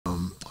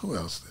Who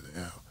else did they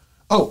have?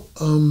 Oh,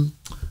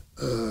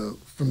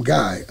 from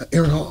Guy,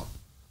 Aaron Hall.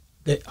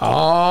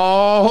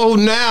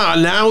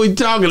 Now we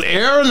talking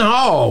Aaron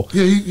Hall.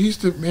 Yeah,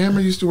 Hammer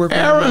used to work with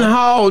Aaron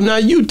Hall. Now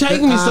you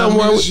take me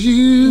somewhere.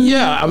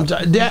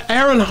 Yeah,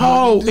 Aaron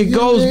Hall. It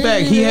goes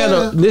back. He had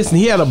a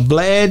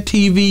Vlad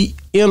TV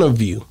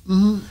interview,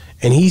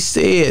 and he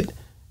said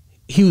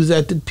he was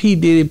at the P.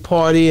 Diddy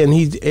party, and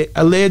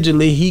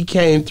allegedly he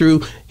came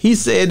through. He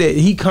said that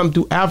he come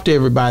through after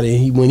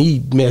everybody. When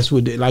he messed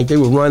with it, like they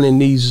were running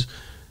these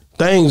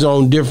things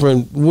on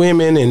different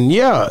women, and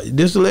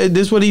this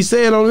what he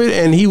said on it.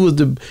 And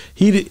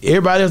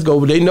everybody else go,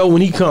 but they know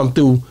when he come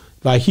through,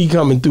 like he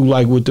coming through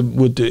like with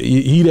the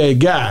he that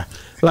guy,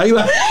 like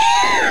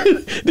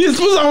this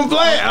was on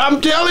play.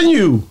 I'm telling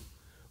you,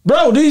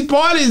 bro, these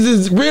parties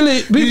is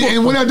really people.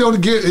 And what I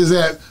don't get is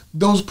that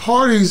those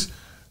parties,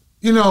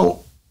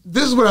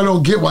 this is what I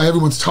don't get why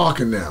everyone's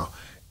talking now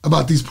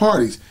about these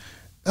parties.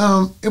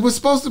 It was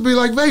supposed to be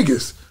like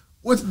Vegas.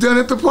 What's done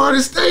at the party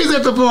stays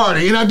at the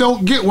party. And I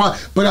don't get why.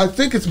 But I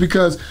think it's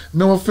because,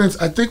 no offense,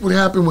 I think what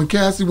happened when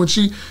Cassie,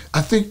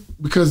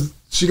 because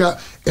she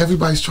got,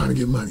 everybody's trying to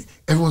get money.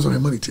 Everyone's on that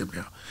money tip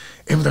now.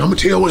 Everything, I'm going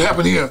to tell what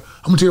happened here.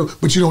 I'm going to tell,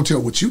 but you don't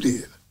tell what you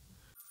did.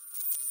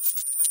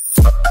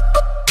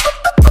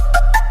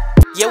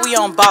 Yeah, we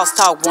on Boss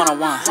Talk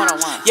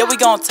 101. Yeah, we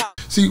gonna talk.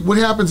 See, what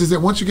happens is that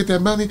once you get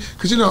that money,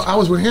 because I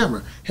was with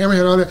Hammer. Hammer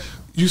had all that.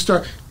 You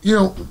start, he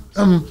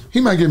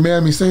might get mad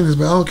at me saying this,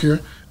 but I don't care.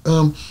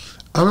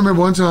 I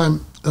remember one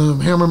time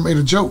Hammer made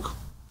a joke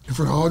in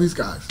front of all these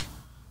guys.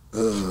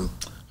 Who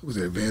was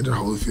there? Vander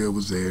Holyfield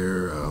was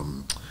there.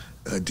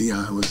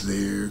 Dion was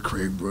there.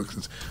 Craig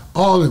Brooks.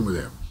 All of them were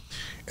there.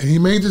 And he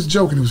made this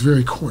joke, and it was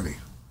very corny.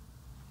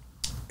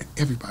 And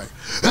everybody,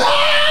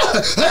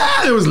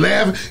 it was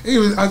laughing.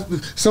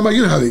 Somebody,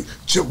 how they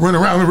run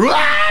around and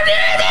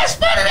that's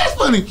funny, that's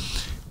funny.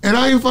 And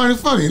I didn't find it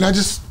funny. And I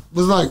just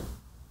was like,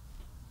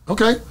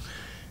 okay.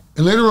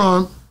 And later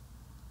on,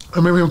 I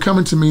remember him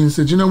coming to me and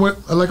said, you know what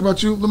I like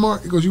about you, Lamar?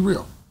 He goes, you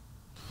real.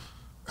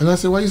 And I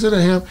said, why you said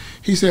that, Ham?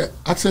 He said,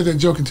 I said that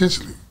joke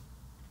intentionally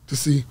to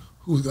see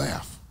who would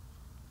laugh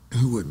and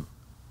who wouldn't.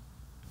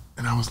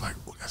 And I was like,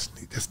 oh, that's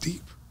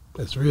deep.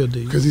 That's real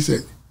deep. Because he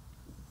said,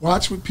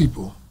 watch what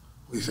people,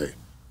 what he say?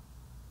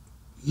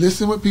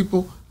 Listen what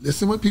people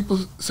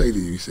say to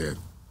you, he said,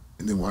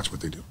 and then watch what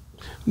they do.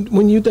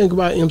 When you think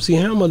about MC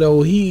Hammer,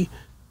 though, they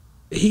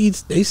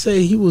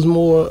say he was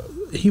more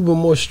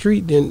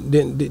street than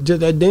just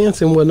that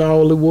dancing wasn't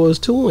all it was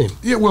to him.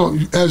 Yeah, well,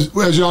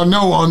 as y'all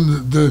know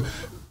on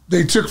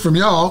they took from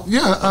y'all.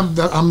 Yeah, I'm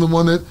the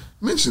one that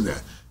mentioned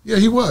that. Yeah,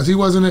 he was. He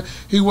wasn't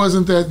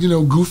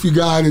that goofy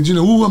guy that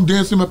ooh, I'm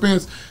dancing in my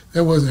pants.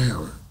 That wasn't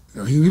Hammer.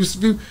 He was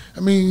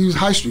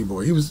high street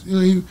boy. He was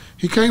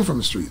he came from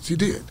the streets. He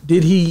did.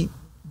 Did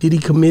he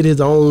commit his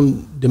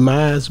own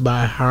demise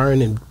by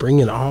hiring and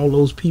bringing all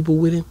those people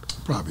with him?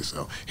 Probably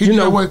so. You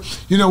know what?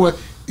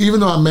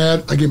 Even though I'm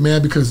mad, I get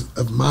mad because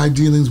of my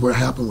dealings, what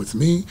happened with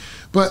me.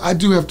 But I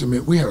do have to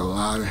admit, we had a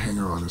lot of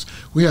hanger-oners.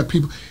 We had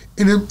people,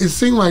 and it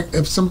seemed like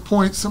at some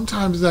point,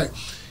 sometimes like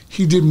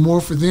he did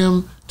more for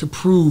them to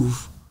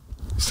prove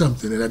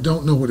something, and I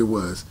don't know what it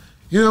was.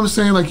 You know what I'm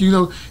saying? Like,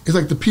 it's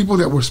like the people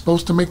that were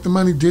supposed to make the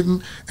money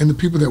didn't, and the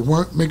people that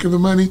weren't making the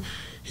money,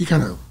 he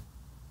kind of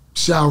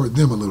showered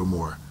them a little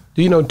more.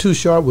 Do you know Too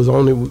Short was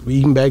on it,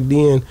 even back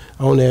then,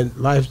 on that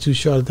Life Too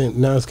Short, I think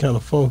now it's kind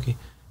of funky.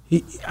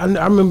 I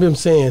remember him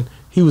saying,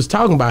 he was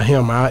talking about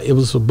him, it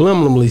was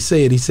subliminally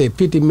said, he said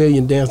 50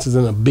 million dancers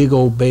in a big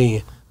old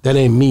band. That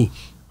ain't me.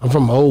 I'm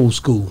from old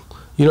school.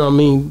 You know what I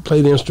mean?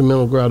 Play the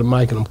instrumental, grab the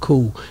mic, and I'm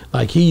cool.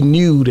 Like, he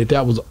knew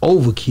that was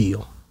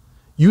overkill.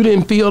 You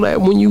didn't feel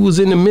that when you was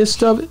in the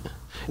midst of it?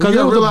 Because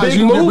it was a big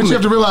movement. But you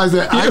have to realize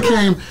that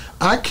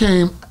I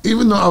came,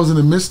 even though I was in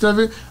the midst of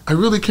it, I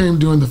really came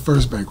during the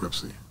first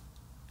bankruptcy.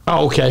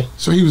 Oh, okay.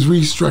 So he was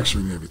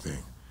restructuring everything.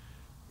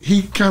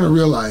 He kind of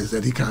realized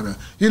that he kind of,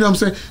 you know what I'm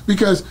saying?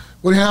 Because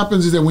what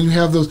happens is that when you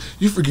have those,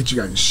 you forget you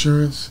got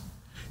insurance.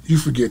 You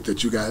forget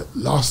that you got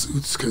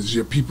lawsuits because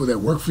your people that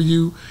work for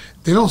you,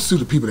 they don't sue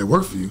the people that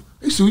work for you.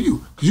 They sue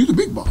you because you're the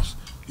big boss.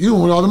 You don't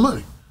want all the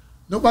money.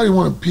 Nobody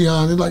want to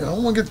peon. They're like, I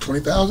don't want to get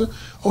 20,000.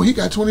 Oh, he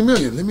got 20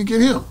 million. Let me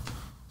get him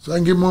so I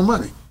can get more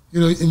money.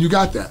 And you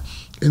got that.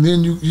 And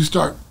then you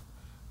start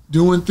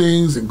doing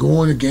things and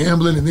going and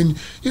gambling. And then,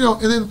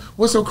 and then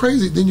what's so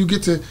crazy, then you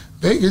get to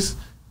Vegas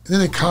and then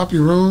they comp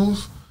your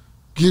rooms,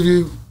 give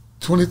you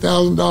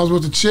 $20,000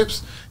 worth of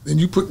chips. Then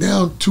you put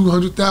down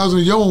 $200,000 of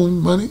your own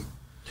money.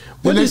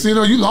 Then next thing you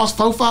know, you lost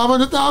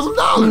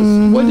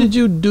 $500,000. What did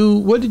you do?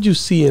 What did you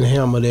see in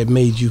Hammer that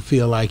made you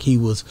feel like he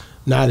was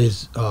not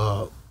as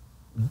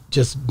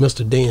just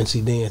Mr.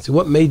 Dancy?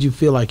 What made you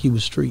feel like he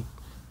was street?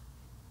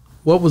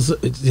 What was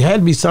it?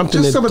 Had to be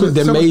something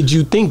that made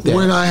you think that.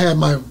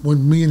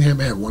 When me and him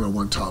had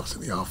one-on-one talks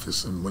in the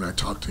office, and when I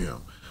talked to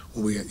him,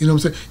 when we had, what I'm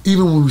saying?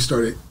 Even when we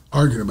started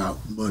arguing about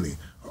money,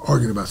 or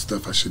arguing about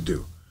stuff I should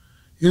do,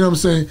 you know what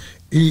I'm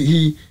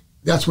saying?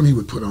 That's when he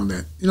would put on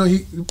that.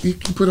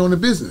 He put on the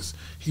business.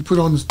 He put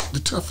on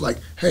the tough, like,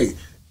 hey,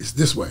 it's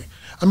this way.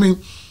 I mean,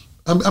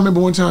 I remember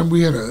one time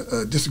we had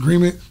a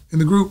disagreement in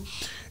the group,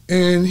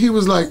 and he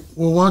was like,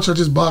 well, why don't y'all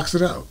just box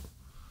it out?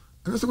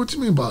 And I said, what you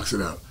mean box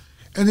it out?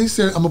 And he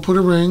said, I'm going to put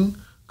a ring,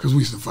 because we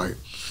used to fight.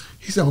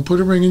 He said, I'm going to put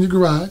a ring in your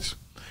garage,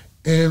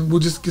 and we'll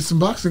just get some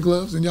boxing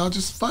gloves, and y'all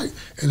just fight.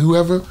 And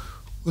whoever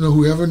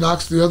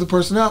knocks the other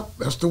person out,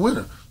 that's the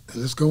winner.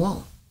 And let's go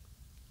on.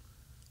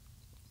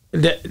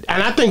 And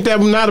I think that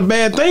was not a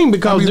bad thing,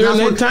 because during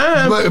that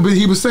time... But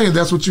he was saying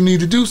that's what you need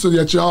to do so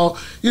that y'all,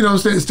 you know,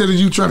 instead of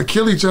you trying to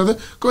kill each other,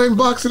 go ahead and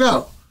box it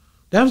out.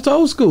 That was the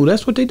old school.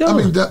 That's what they done.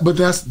 I mean, but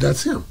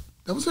that's him.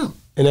 That was him.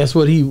 And that's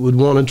what he would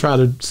want to try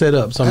to set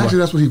up. Actually,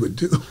 that's what he would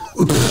do.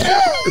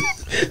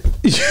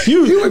 He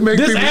would make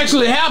this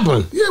actually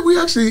happen. Yeah, we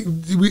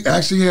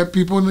actually had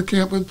people in the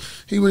camp, and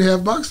he would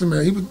have boxing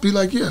man. He would be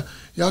like, yeah,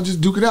 y'all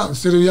just duke it out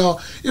instead of y'all.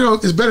 You know,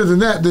 it's better than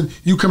that than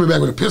you coming back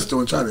with a pistol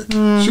and trying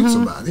to shoot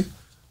somebody.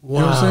 Wow.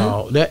 You know what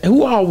I'm saying?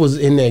 Who all was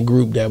in that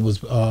group that was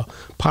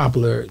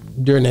popular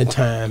during that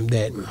time?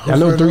 That I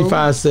know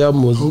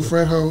 357 was.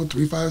 Fred Ho,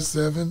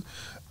 357.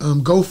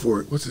 Go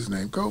for it. What's his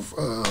name?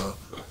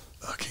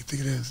 I can't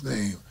think of his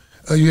name.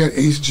 You had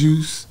Ace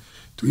Juice,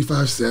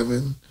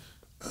 357.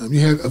 You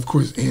had, of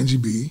course, Angie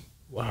B.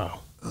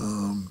 Wow.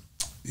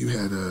 You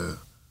had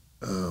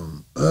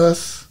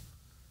us.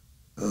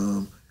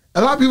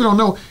 A lot of people don't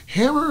know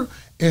Hammer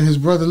and his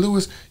brother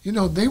Lewis. You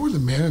know, they were the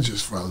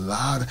managers for a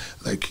lot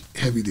of, like,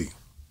 Heavy D,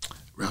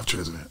 Ralph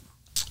Tresvant.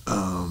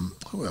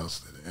 Who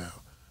else did they have?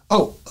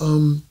 Oh,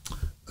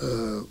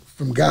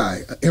 from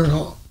Guy, Aaron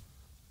Hall.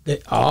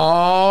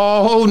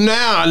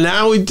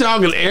 Now we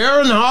talking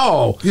Aaron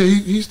Hall. Yeah,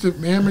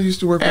 Hammer used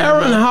to work with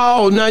Aaron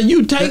Hall. Now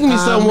you take me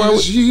somewhere.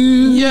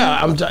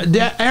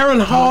 Yeah, Aaron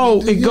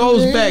Hall. It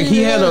goes back.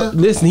 He had a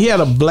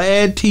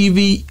Vlad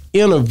TV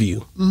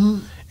interview,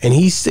 and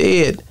he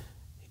said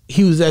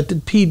he was at the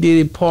P.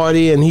 Diddy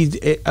party, and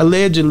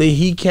allegedly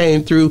he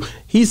came through.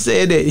 He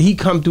said that he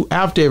come through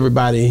after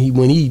everybody.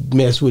 When he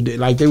messed with it,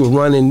 like they were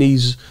running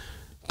these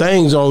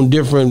things on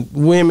different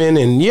women,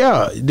 and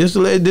yeah, this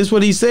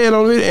what he said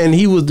on it. And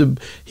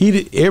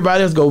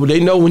everybody else go, but they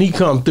know when he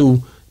come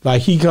through,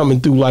 like he coming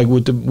through like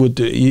with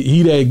the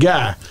he that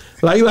guy,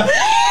 like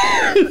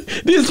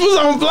this was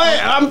on play.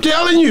 I'm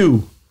telling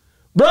you,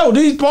 bro,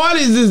 these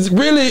parties is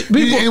really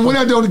people. And what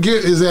I don't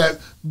get is that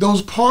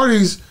those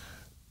parties,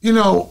 you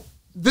know,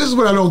 this is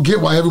what I don't get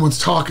why everyone's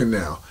talking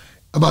now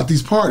about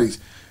these parties.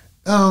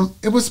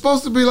 It was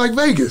supposed to be like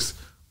Vegas.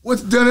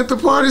 What's done at the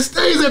party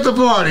stays at the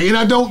party. And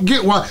I don't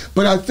get why.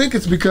 But I think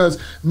it's because,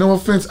 no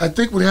offense, I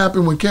think what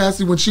happened when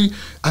Cassie,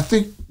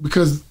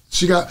 because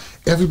she got,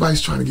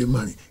 everybody's trying to get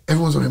money.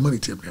 Everyone's on that money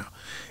tip now.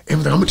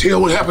 Everything, I'm going to tell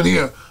what happened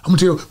here. I'm going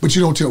to tell, but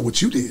you don't tell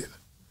what you did.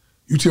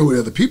 You tell what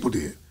other people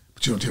did,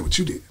 but you don't tell what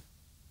you did.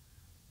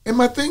 And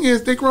my thing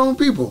is, they're grown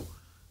people.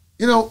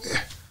 You know,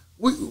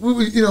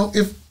 you know,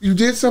 if you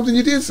did something,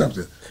 you did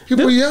something.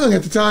 People were young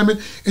at the time, and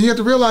you have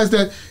to realize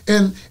that,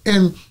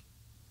 and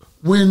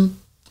when,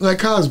 like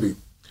Cosby,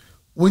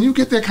 when you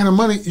get that kind of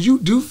money, you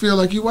do feel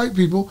like you white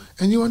people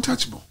and you're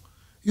untouchable.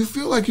 You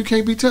feel like you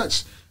can't be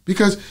touched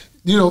because,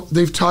 you know,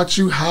 they've taught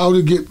you how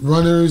to get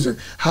runners and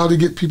how to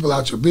get people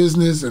out your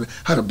business and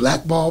how to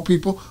blackball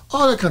people,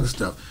 all that kind of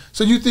stuff.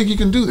 So you think you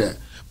can do that.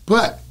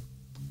 But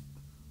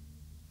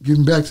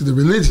getting back to the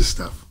religious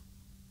stuff,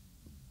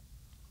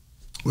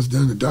 what's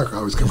done in the dark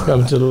always comes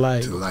out to the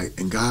light. To the light.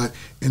 And God,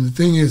 and the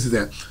thing is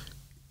that,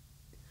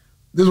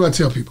 this is what I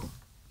tell people.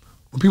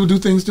 When people do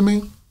things to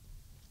me,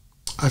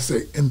 I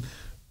say, and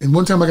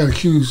one time I got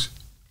accused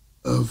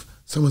of,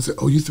 someone said,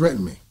 oh, you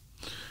threatened me.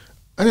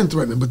 I didn't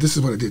threaten him, but this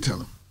is what I did tell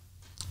him.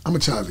 I'm a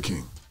child of the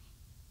king.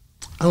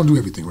 I don't do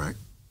everything right.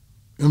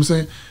 You know what I'm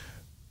saying?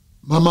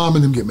 My mom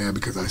and them get mad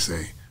because I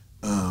say,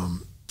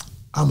 I'm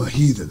a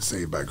heathen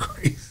saved by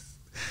grace.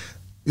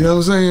 You know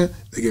what I'm saying?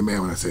 They get mad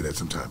when I say that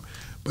sometimes.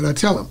 But I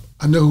tell them,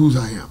 I know whose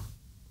I am.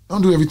 I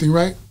don't do everything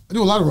right. I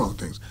do a lot of wrong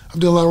things. I've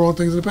done a lot of wrong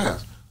things in the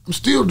past. I'm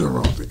still doing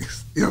wrong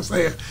things. You know what I'm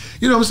saying?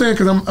 You know what I'm saying?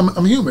 Because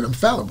I'm human. I'm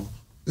fallible.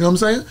 You know what I'm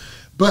saying?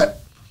 But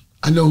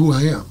I know who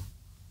I am.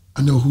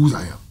 I know whose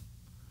I am.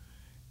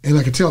 And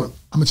I can tell them,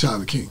 I'm a child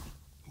of the king.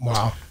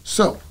 Wow.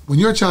 So when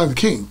you're a child of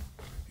the king,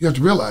 you have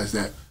to realize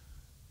that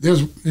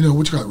there's, you know,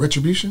 what you call it,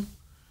 retribution.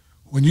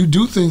 When you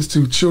do things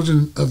to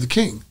children of the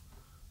king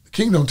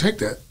don't take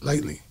that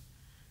lightly.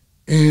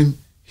 And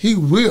he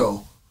will, you know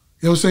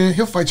what I'm saying?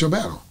 He'll fight your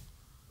battle.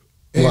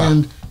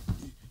 And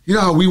you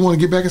know how we want to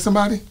get back at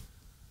somebody?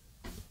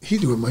 He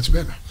do it much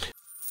better.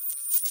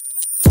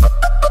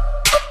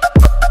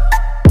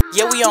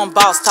 Yeah, we on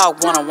Boss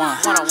Talk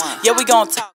 101. Yeah, we gonna talk.